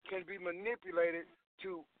can be manipulated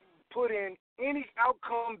to put in any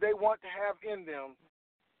outcome they want to have in them,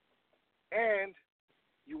 and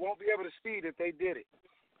you won't be able to see that they did it.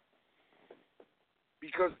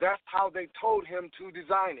 Because that's how they told him to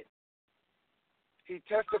design it. He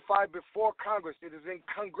testified before Congress. It is in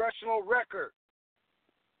congressional record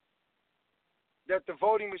that the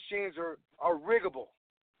voting machines are riggable.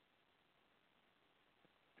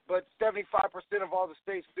 But 75% of all the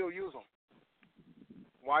states still use them.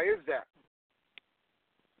 Why is that?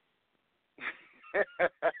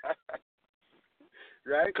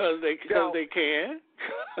 Right? Because they can. Because they can.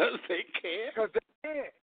 Because they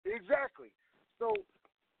can. Exactly. So,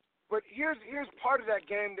 but here's part of that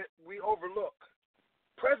game that we overlook.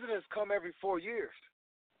 Presidents come every 4 years,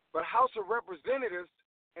 but House of Representatives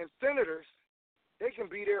and senators, they can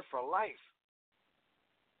be there for life.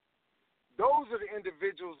 Those are the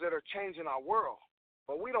individuals that are changing our world,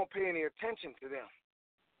 but we don't pay any attention to them.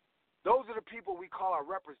 Those are the people we call our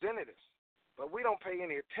representatives, but we don't pay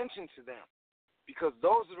any attention to them because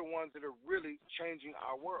those are the ones that are really changing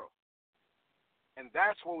our world. And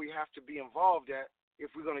that's where we have to be involved at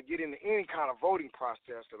if we're going to get into any kind of voting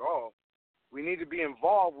process at all. We need to be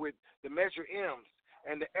involved with the Measure M's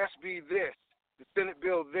and the SB this, the Senate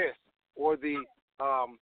bill this, or the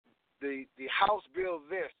House bill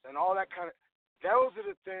this, and all that kind of. Those are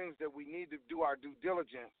the things that we need to do our due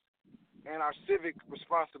diligence and our civic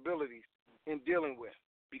responsibilities in dealing with,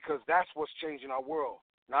 because that's what's changing our world,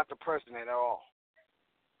 not the president at all.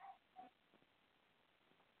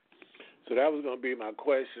 So that was going to be my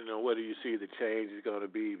question on whether you see the change is going to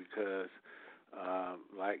be, because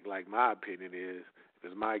like my opinion is, if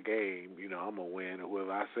it's my game, I'm going to win, or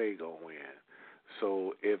whoever I say going to win.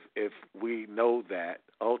 So if we know that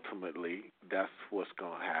ultimately that's what's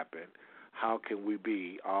going to happen, how can we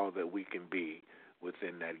be all that we can be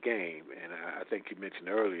within that game? And I think you mentioned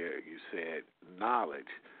earlier, you said knowledge,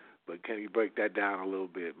 but can you break that down a little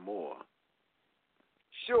bit more?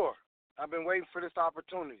 Sure. I've been waiting for this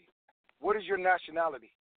opportunity. What is your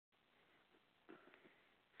nationality?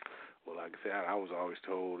 Well, like I said, I was always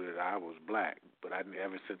told that I was black, but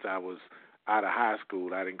ever since I was out of high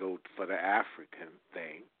school, I didn't go for the African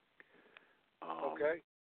thing. Okay.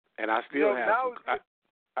 And I still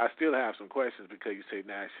I still have some questions because you say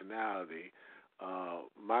nationality.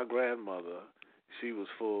 My grandmother, she was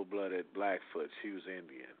full-blooded Blackfoot. She was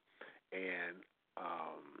Indian, and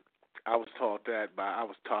I was taught that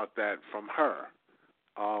from her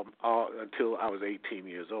until I was 18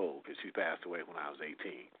 years old, because she passed away when I was 18.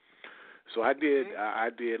 So I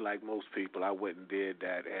did like most people. I went and did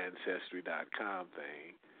that Ancestry.com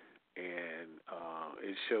thing, and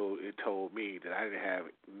it told me that I didn't have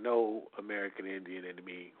no American Indian in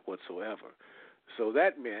me whatsoever. So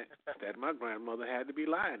that meant that my grandmother had to be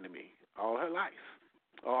lying to me all her life,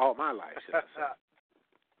 or all my life, should I say.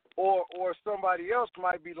 Or somebody else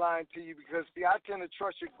might be lying to you, because, see, I tend to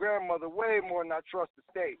trust your grandmother way more than I trust the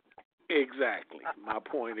state. Exactly. My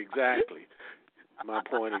point exactly.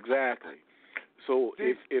 So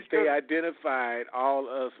if they identified all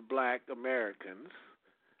us black Americans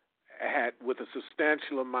with a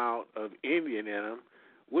substantial amount of Indian in them,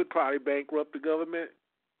 we'd probably bankrupt the government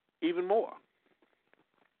even more.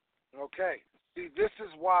 Okay. See, this is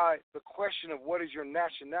why the question of what is your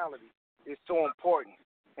nationality is so important.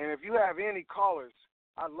 And if you have any callers,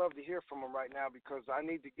 I'd love to hear from them right now, because I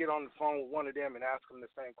need to get on the phone with one of them and ask them the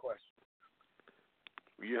same question.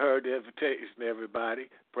 You heard the invitation, everybody.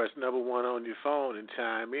 Press number 1 on your phone and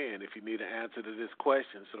chime in if you need an answer to this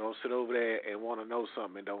question. So don't sit over there and want to know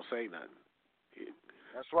something and don't say nothing.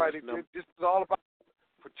 That's right. This is all about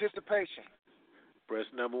participation. Press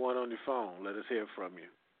number 1 on your phone. Let us hear from you.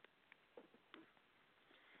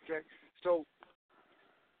 Okay. So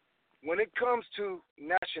when it comes to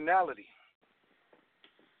nationality,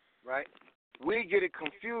 right, we get it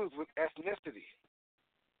confused with ethnicity.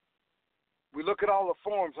 We look at all the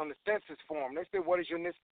forms on the census form. They say, what is your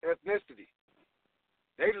ethnicity?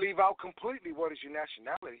 They leave out completely what is your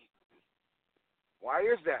nationality. Why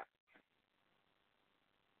is that?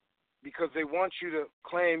 Because they want you to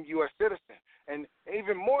claim U.S. citizen. And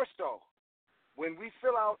even more so, when we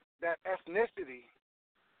fill out that ethnicity,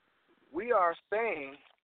 we are saying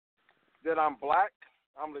that I'm black,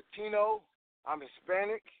 I'm Latino, I'm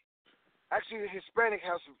Hispanic. Actually, Hispanic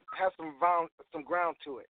has some ground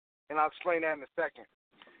to it, and I'll explain that in a second.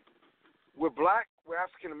 We're black, we're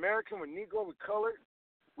African American, we're Negro, we're colored,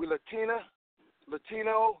 we're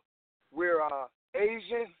Latino, we're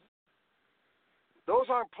Asian. Those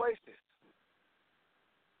aren't places.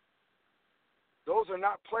 Those are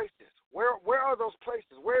not places. Where are those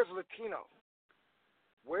places? Where is Latino?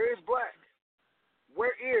 Where is black?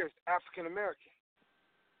 Where is African American?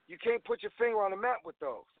 You can't put your finger on the map with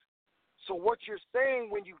those. So what you're saying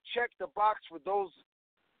when you check the box for those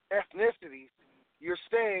ethnicities, you're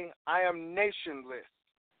saying I am nationless.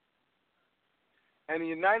 And the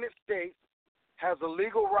United States has a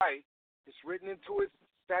legal right, it's written into its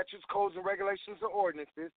statutes, codes, and regulations and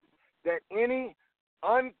ordinances, that any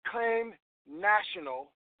unclaimed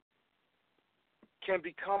national can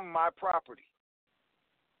become my property.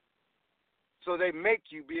 So they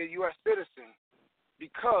make you be a U.S. citizen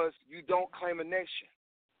because you don't claim a nation.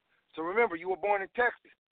 So remember, you were born in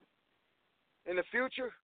Texas. In the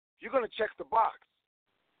future, you're going to check the box,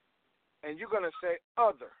 and you're going to say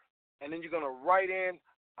other, and then you're going to write in,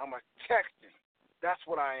 I'm a Texan. That's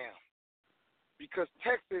what I am. Because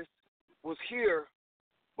Texas was here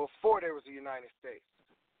before there was a United States.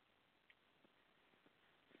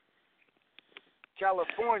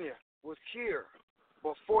 California was here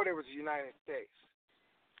before there was a United States.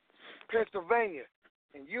 Pennsylvania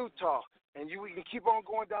and Utah, and we can keep on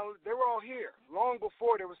going down. They were all here long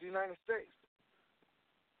before there was the United States.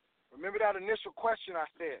 Remember that initial question I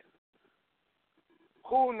said?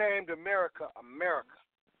 Who named America America?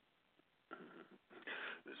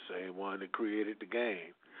 The same one that created the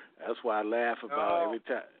game. That's why I laugh about every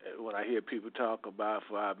time when I hear people talk about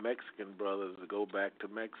for our Mexican brothers to go back to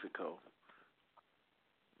Mexico.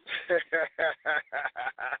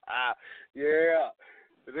 Yeah,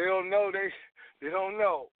 they don't know. They don't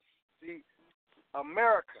know. See,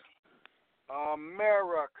 America,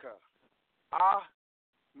 America,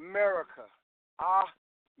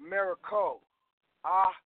 Americo,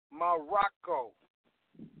 Morocco.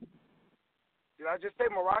 Did I just say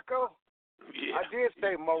Morocco? Yeah. I did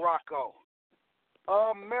say Morocco.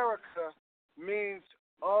 America means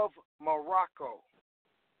of Morocco.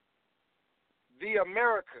 The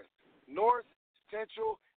Americas, North,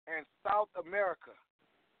 Central, and South America,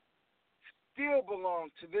 still belong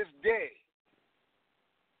to this day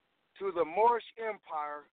to the Moorish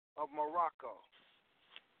Empire of Morocco.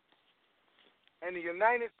 And the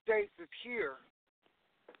United States is here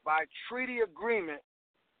by treaty agreement,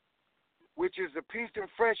 which is the Peace and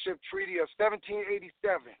Friendship Treaty of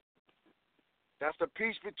 1787. That's a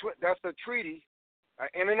treaty, an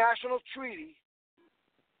international treaty,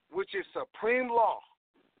 which is supreme law.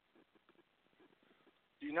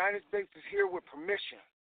 The United States is here with permission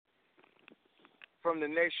from the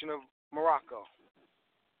nation of Morocco.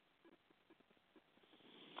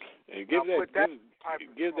 And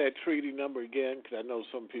give that treaty number again, because I know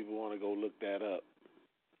some people want to go look that up.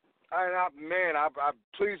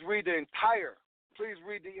 Please read the entire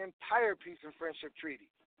Peace and Friendship Treaty.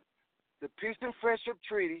 The Peace and Friendship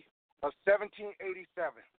Treaty of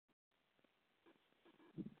 1787.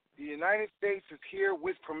 The United States is here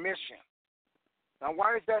with permission. Now,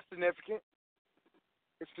 why is that significant?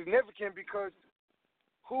 It's significant because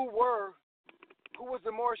who was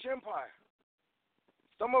the Moorish Empire?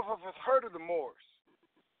 Some of us have heard of the Moors,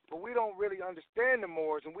 but we don't really understand the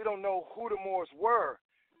Moors, and we don't know who the Moors were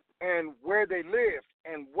and where they lived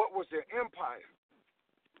and what was their empire.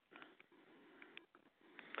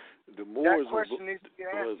 The Moors that question needs to be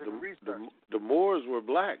answered in research. The Moors were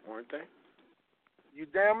black, weren't they? You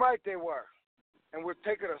damn right they were. And we're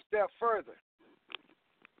taking a step further.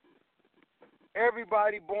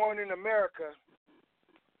 Everybody born in America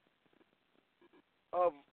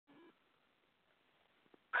of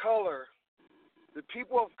color, the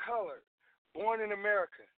people of color born in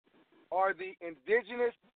America are the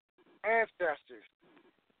indigenous ancestors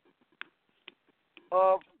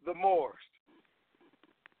of the Moors.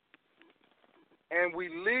 And we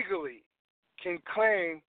legally can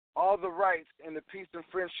claim all the rights in the Peace and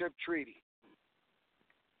Friendship Treaty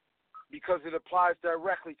because it applies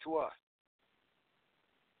directly to us.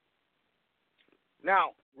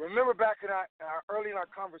 Now, remember back early in our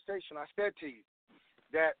conversation, I said to you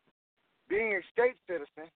that being a state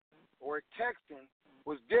citizen or a Texan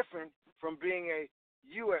was different from being a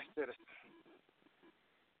U.S. citizen.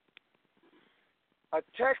 A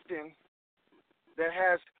Texan that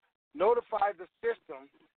has notified the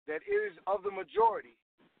system that it is of the majority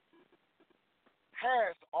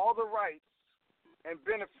has all the rights and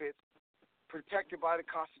benefits protected by the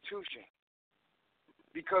Constitution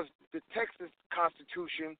because the Texas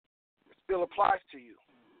Constitution still applies to you.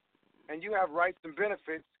 And you have rights and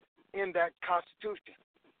benefits in that Constitution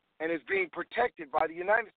and is being protected by the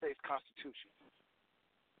United States Constitution.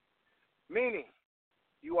 Meaning,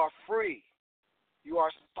 you are free, you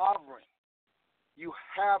are sovereign, you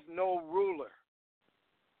have no ruler.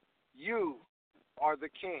 You are the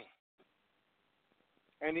king.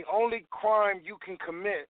 And the only crime you can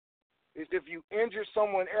commit is if you injure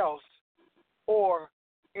someone else or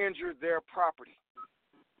injure their property.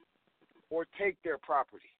 or take their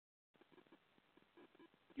property.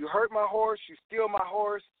 You hurt my horse, you steal my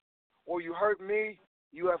horse, or you hurt me,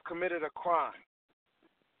 you have committed a crime.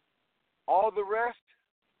 All the rest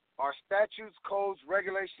are statutes, codes,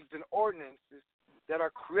 regulations, and ordinances that are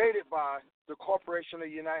created by the Corporation of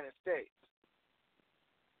the United States.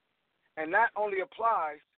 And that only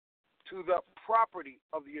applies to the property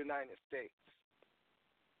of the United States.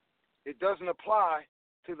 It doesn't apply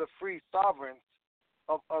to the free sovereigns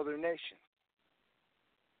of other nations.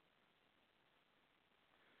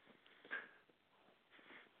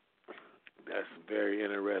 That's very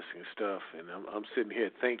interesting stuff, and I'm sitting here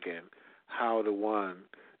thinking how to one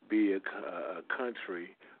be a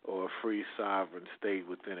country or a free sovereign state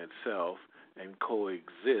within itself and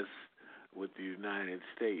coexist with the United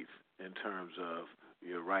States in terms of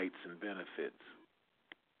your rights and benefits.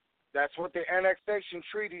 That's what the annexation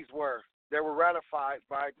treaties were. They were ratified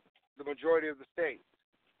by the majority of the states.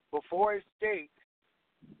 Before a state,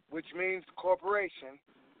 which means corporation,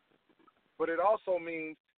 but it also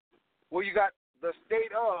means, well, you got the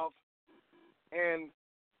state of and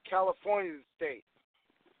California's state,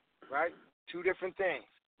 right? Two different things.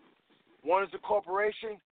 One is the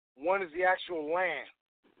corporation, one is the actual land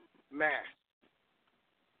mass,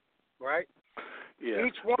 right? Yeah,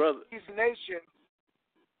 Each one of these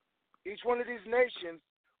nations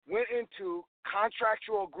went into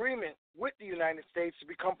contractual agreement with the United States to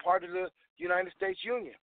become part of the United States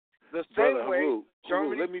Union. The same Brother way, Heru,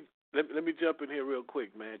 Germany. let me jump in here real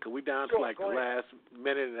quick, man, because we're down to Sure, like the go ahead. last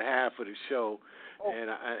minute and a half of the show,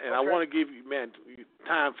 and I okay. want to give you, man,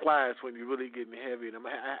 time flies when you're really getting heavy, and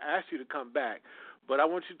I ask you to come back, but I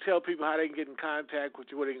want you to tell people how they can get in contact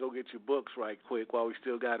with you, where they can go get your books right quick while we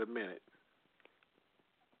still got a minute.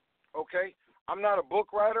 Okay, I'm not a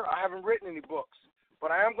book writer. I haven't written any books,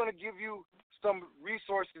 but I am going to give you some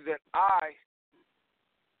resources that I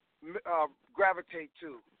gravitate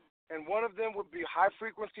to. And one of them would be High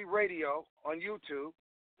Frequency Radio on YouTube.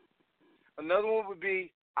 Another one would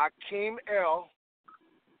be Akiem L.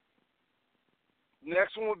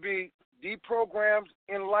 Next one would be Deprogrammed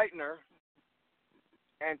Enlightener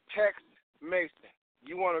and Tex Mason.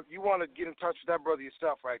 You want to get in touch with that brother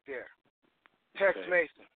yourself right there. Tex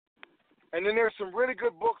Mason. And then there's some really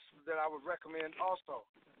good books that I would recommend also.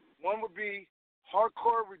 One would be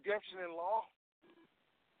Hardcore Redemption in Law,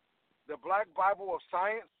 The Black Bible of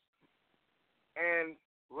Science, and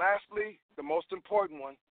lastly, the most important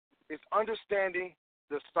one, is Understanding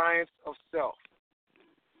the Science of Self.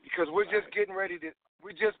 Because we're just beginning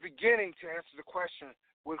to answer the question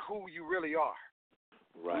with who you really are.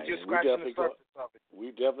 Right. We're just scratching the surface of it.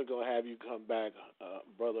 We definitely going to have you come back,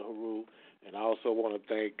 Brother Heru. And I also want to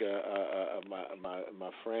thank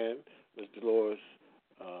my friend, Ms. Dolores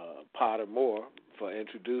Potter Moore, for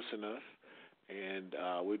introducing us. And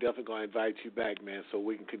we're definitely going to invite you back, man, so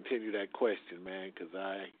we can continue that question, man, because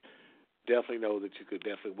I definitely know that you could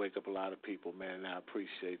definitely wake up a lot of people, man, and I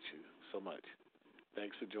appreciate you so much.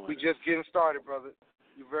 Thanks for joining us. We're just getting started, brother.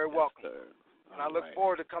 You're very welcome. Sir. And I look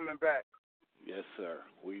forward to coming back. Yes, sir.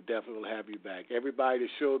 We definitely will have you back. Everybody, the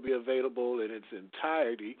show will be available in its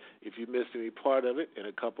entirety if you missed any part of it in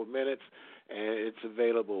a couple minutes, and it's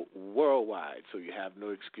available worldwide, so you have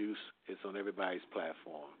no excuse. It's on everybody's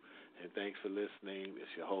platform. And thanks for listening.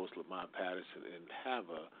 It's your host, Lamont Patterson, and have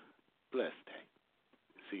a blessed day.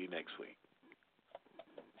 See you next week.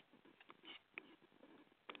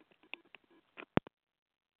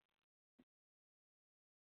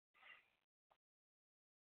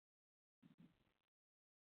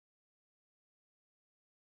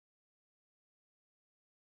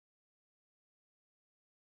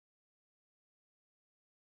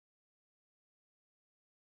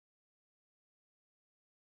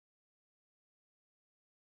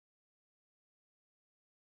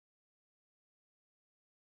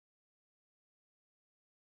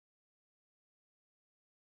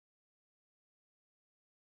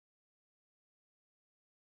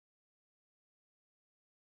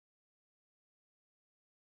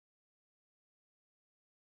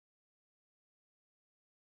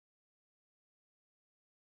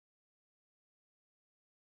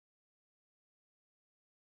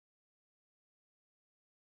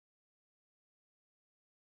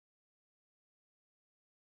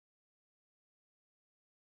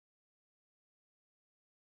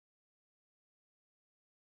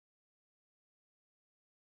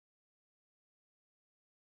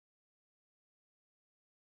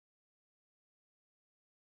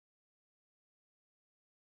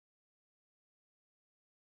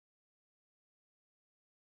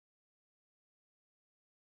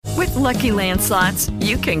 With Lucky Land Slots,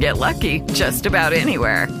 you can get lucky just about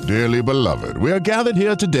anywhere. Dearly beloved, we are gathered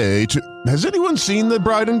here today to... Has anyone seen the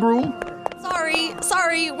bride and groom?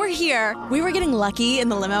 Sorry, we're here. We were getting lucky in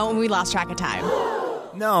the limo and we lost track of time.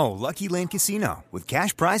 No, Lucky Land Casino, with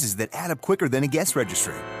cash prizes that add up quicker than a guest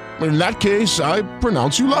registry. In that case, I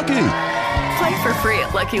pronounce you lucky. Play for free at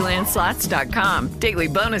LuckyLandSlots.com. Daily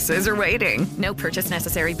bonuses are waiting. No purchase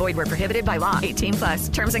necessary. Void where prohibited by law.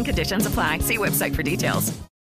 18+. Terms and conditions apply. See website for details.